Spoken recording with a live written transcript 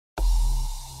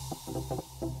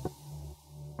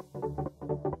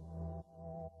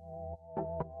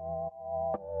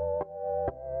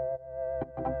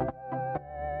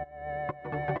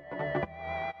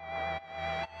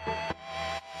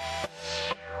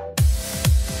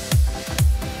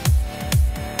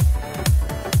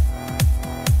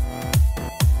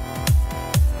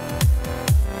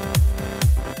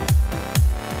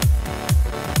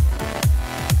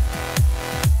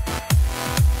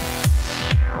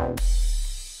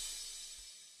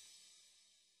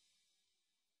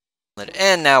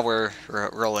And now we're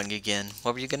rolling again.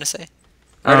 What were you gonna say?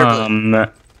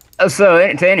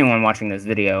 So to anyone watching this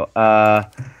video,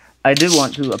 I do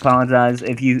want to apologize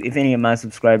if any of my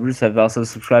subscribers have also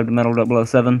subscribed to Metal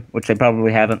 007, which they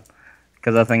probably haven't,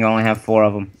 because I think I only have 4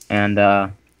 of them, and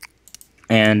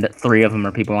 3 of them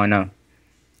are people I know,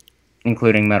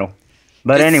 including Metal.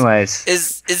 But anyways,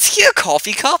 is he a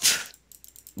coffee cup?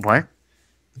 What?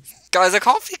 Guys, a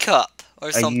coffee cup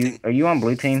or something. Are you on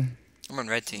blue team? I'm on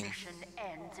red team.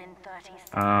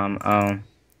 Oh.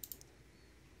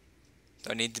 Do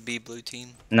I need to be blue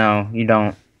team? No, you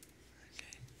don't.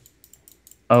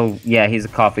 Oh, yeah, he's a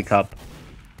coffee cup.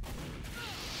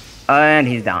 And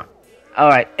he's down.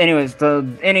 Alright, anyways, so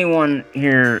anyone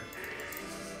here...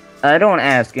 I don't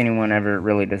ask anyone ever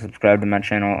really to subscribe to my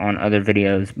channel on other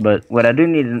videos, but what I do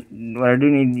need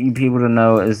you people to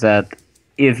know is that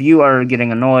if you are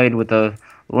getting annoyed with the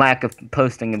lack of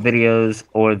posting of videos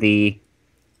or the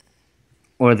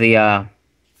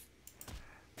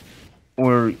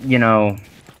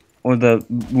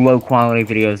low quality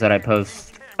videos that I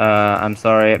post, I'm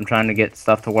sorry, I'm trying to get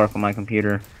stuff to work on my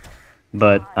computer,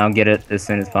 but I'll get it as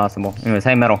soon as possible. Anyways,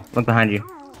 hey Metal, look behind you.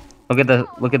 Look at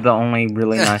the only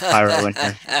really nice pyro in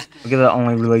here. Look at the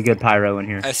only really good pyro in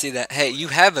here. I see that. Hey, you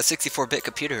have a 64-bit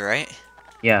computer, right?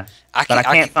 Yeah, but I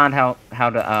can't find how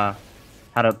to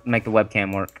make the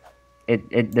webcam work.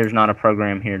 There's not a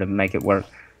program here to make it work.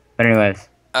 But anyways.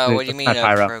 What do you mean a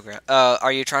program?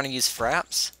 Are you trying to use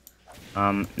Fraps?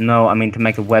 No, I mean to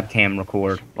make a webcam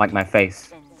record, like my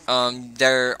face.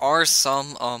 There are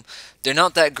some, they're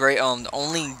not that great. The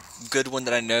only good one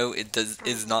that I know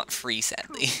is not free,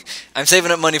 sadly. I'm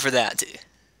saving up money for that too.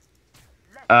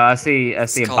 I see a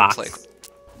box.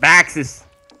 Boxes.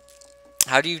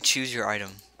 How do you choose your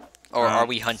item? Or are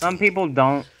we hunting? Some people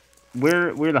don't.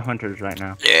 We're the hunters right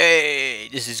now. Yay!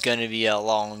 This is gonna be a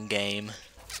long game.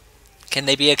 Can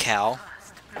they be a cow?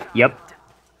 Yep.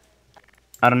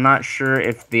 I'm not sure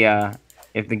if the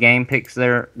game picks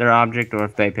their object or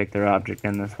if they pick their object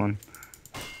in this one.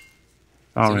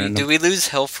 Do we lose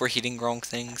health for hitting wrong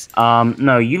things?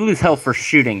 No, you lose health for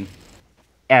shooting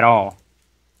at all.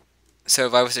 So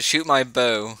if I was to shoot my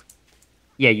bow...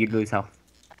 Yeah, you'd lose health.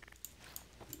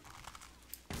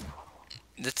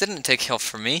 That didn't take health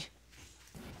from me.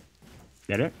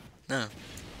 Did it? No.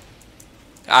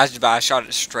 I shot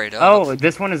it straight up. Oh,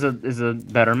 this one is a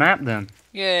better map then.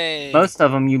 Yay! Most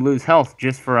of them you lose health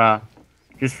just for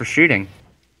shooting.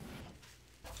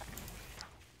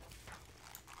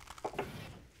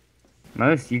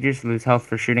 Most you just lose health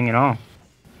for shooting at all.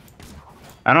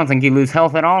 I don't think you lose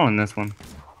health at all in this one.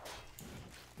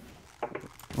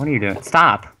 What are you doing?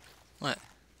 Stop! What?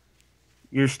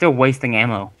 You're still wasting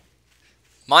ammo.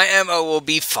 My ammo will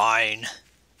be fine.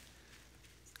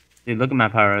 Dude, look at my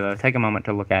pyro though. Take a moment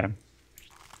to look at him.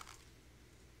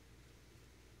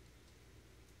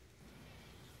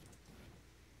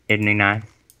 Isn't he nice?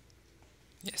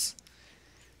 Yes.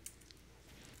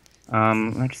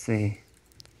 Let's see.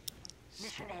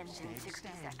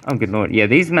 Oh, good lord. Yeah,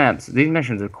 these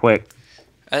missions are quick.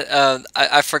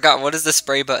 I forgot. What is the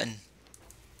spray button?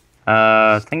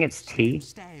 I think it's T.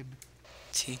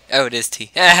 T. Oh, it is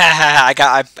T.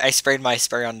 I sprayed my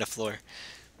spray on the floor.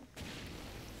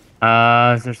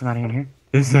 Is there somebody in here?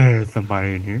 Is there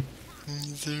somebody in here?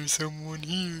 Is there someone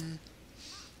here?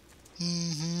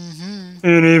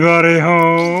 Anybody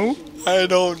home? I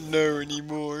don't know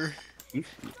anymore.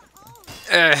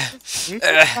 You're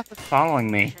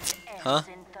following me. Huh?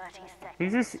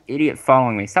 Who's this idiot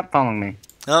following me? Stop following me.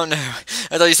 Oh no.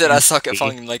 I thought you said I suck at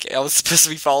following him. Like, I was supposed to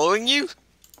be following you?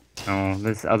 Oh,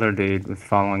 this other dude was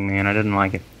following me and I didn't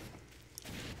like it.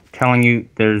 Telling you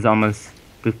there's almost...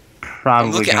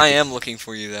 Probably I am looking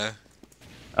for you though.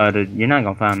 Dude, you're not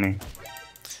gonna find me.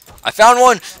 I found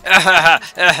one!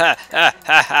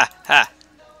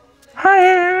 I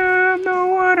am the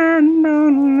one and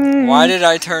only. Why did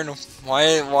I turn...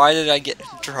 Why did I get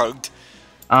drugged?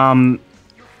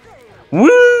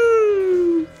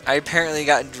 Woo! I apparently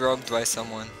got drugged by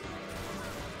someone.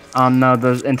 No,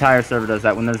 the entire server does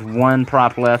that. When there's one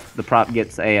prop left, the prop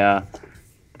gets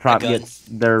gets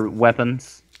their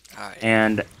weapons,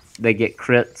 and they get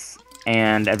crits,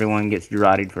 and everyone gets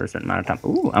Durati'd for a certain amount of time.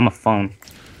 Ooh, I'm a phone.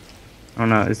 I don't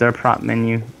know. Is there a prop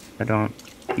menu? I don't.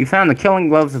 You found the killing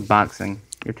gloves of boxing.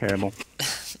 You're terrible.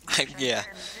 Yeah.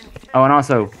 Oh, and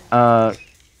also,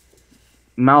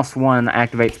 mouse 1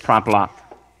 activates prop lock.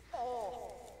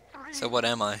 So what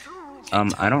am I?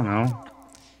 I don't know.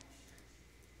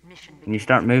 Can you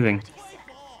start moving?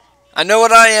 I know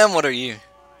what I am. What are you?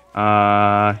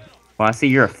 Well, I see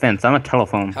you're a fence. I'm a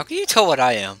telephone. How can you tell what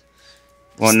I am?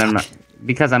 Well, never mind.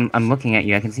 Because I'm looking at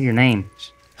you. I can see your name.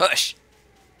 Hush.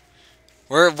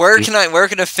 Where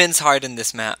can a fence hide in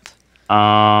this map?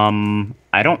 I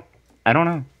don't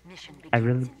know. I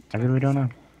really don't know.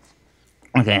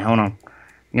 Okay, hold on.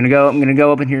 I'm gonna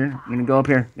go up in here. I'm gonna go up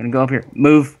here. I'm gonna go up here.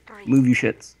 Move, you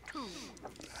shits.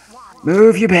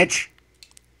 Move, you bitch.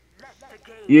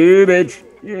 You bitch.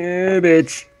 You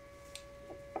bitch.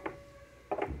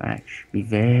 Alright, be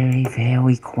very,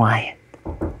 very quiet.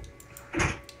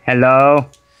 Hello?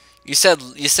 You said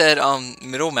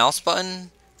middle mouse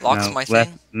button locks No, my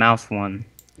left thing? mouse one.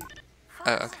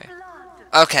 Oh, okay.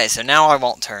 Okay, so now I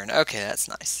won't turn. Okay, that's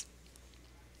nice.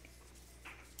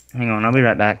 Hang on, I'll be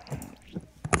right back.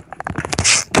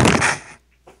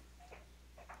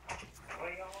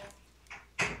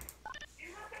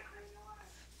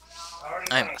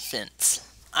 I'm a fence.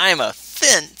 I'm a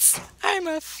fence. I'm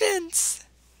a fence.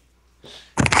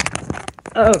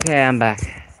 Okay, I'm back.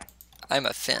 I'm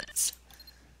a fence.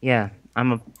 Yeah,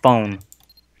 I'm a phone.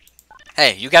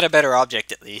 Hey, you got a better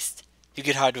object at least. You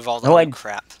could hide with all the No, other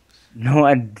crap. No,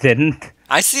 I didn't.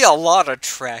 I see a lot of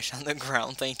trash on the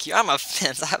ground, thank you. I'm a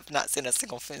fence. I have not seen a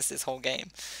single fence this whole game.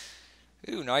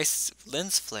 Ooh, nice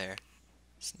lens flare.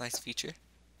 It's a nice feature.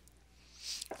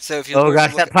 So if you Oh were to gosh,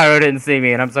 look that pyro didn't see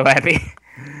me, and I'm so happy.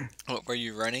 what were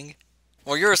you running?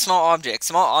 Well, you're a small object.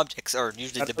 Small objects are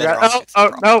usually the better Oh, objects.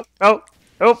 oh, no, no,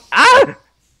 no. Ah!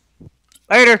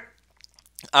 Later.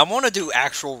 I want to do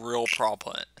actual real prop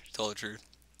hunt, to tell the truth.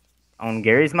 On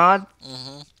Gary's mod?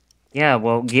 Mm-hmm. Yeah,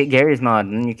 well, get Gary's mod,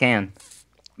 and you can.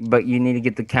 But you need to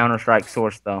get the Counter-Strike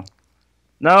source, though.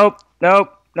 Nope,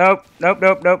 nope, nope, nope,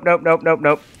 nope, nope, nope, nope, nope,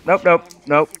 nope, nope, nope,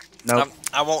 nope, nope.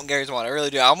 I want Gary's mod. I really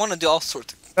do. I want to do all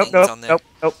sorts of Nope, things nope, on there. nope,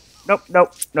 nope, nope,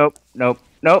 nope, nope, nope,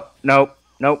 nope, nope,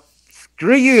 nope.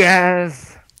 Screw you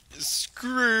guys.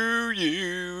 Screw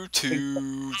you to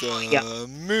the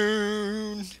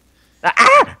moon.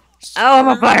 Ah! Oh, I'm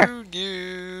on fire. Screw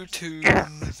you to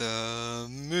the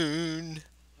moon.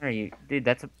 Where are you? Dude,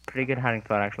 that's a pretty good hiding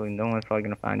spot, actually. No one's probably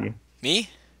gonna find you. Me?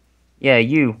 Yeah,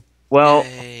 you. Well,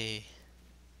 Yay.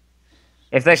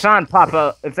 if they found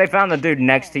if they found the dude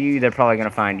next to you, they're probably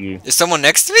gonna find you. Is someone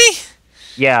next to me?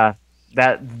 Yeah,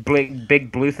 that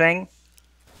big blue thing.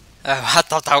 Oh, I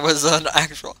thought that was an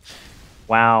actual.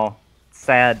 Wow,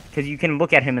 sad, because you can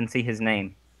look at him and see his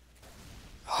name.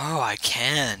 Oh, I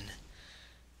can.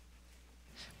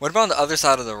 What about on the other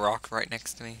side of the rock right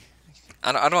next to me?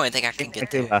 I don't even think I can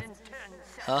get there. Left.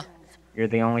 Huh? You're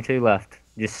the only two left.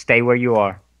 Just stay where you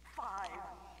are.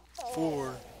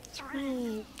 4,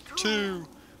 3, 2,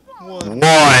 1.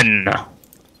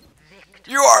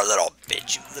 You are a little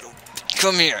bitch, you little bitch.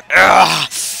 Come here. I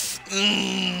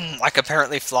can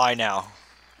apparently fly now.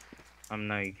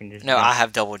 No, you can just. No, jump. I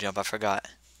have double jump. I forgot.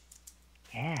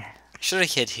 Yeah. Should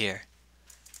have hid here.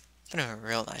 Been a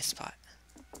real nice spot.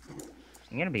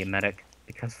 I'm gonna be a medic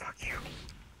because fuck you.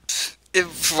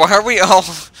 Why are we all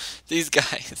these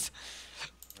guys?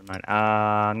 Never mind.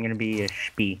 I'm gonna be a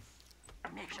spee.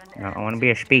 No, I want to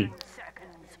be a spee.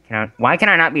 Why can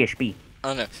I not be a spee? I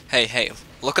don't know. Hey, hey,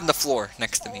 look on the floor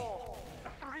next to me.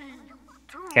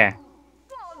 Okay.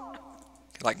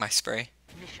 You like my spray?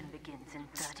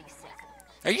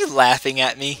 Are you laughing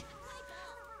at me?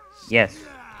 Yes.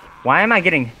 Why am I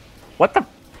getting? What the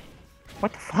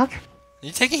fuck? Are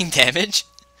you taking damage?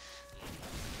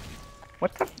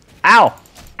 What the? Ow!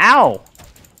 Ow!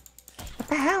 What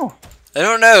the hell? I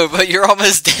don't know, but you're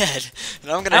almost dead,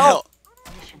 and I'm gonna help.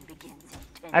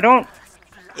 I don't.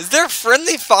 Is there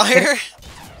friendly fire?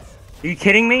 Are you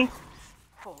kidding me?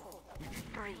 4,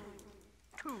 3,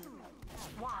 2,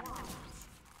 1.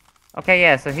 Okay,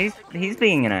 yeah. So he's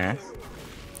being an ass.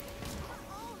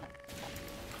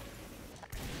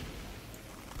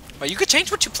 Wait, you could change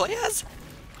what you play as?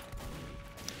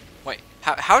 Wait,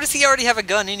 how does he already have a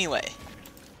gun anyway?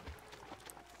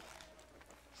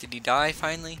 Did he die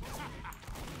finally?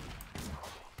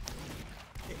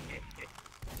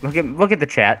 Look at the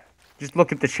chat. Just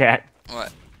look at the chat.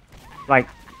 What? Like,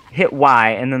 hit Y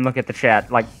and then look at the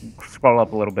chat. Like, scroll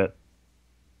up a little bit.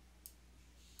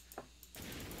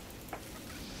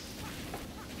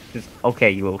 Just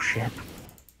okay, you little shit.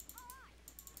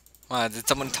 Wow, did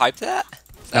someone type that?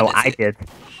 No, I did.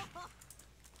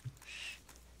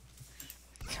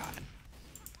 God.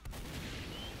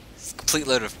 It's a complete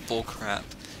load of bullcrap.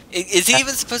 Is he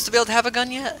even supposed to be able to have a gun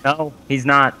yet? No, he's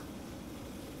not.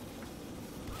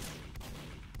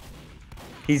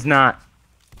 He's not.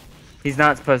 He's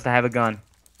not supposed to have a gun.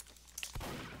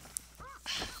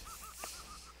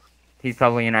 He's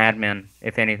probably an admin,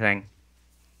 if anything.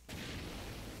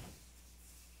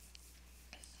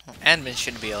 Admins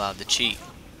shouldn't be allowed to cheat.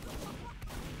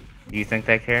 Do you think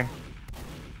they care?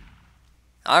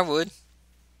 I would.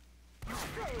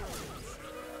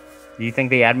 Do you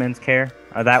think the admins care?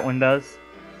 Or that one does?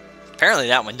 Apparently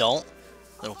that one don't.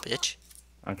 Little bitch.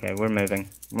 Okay, we're moving.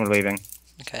 We're leaving.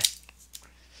 Okay.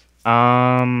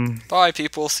 Um. Bye,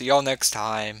 people. See y'all next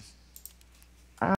time.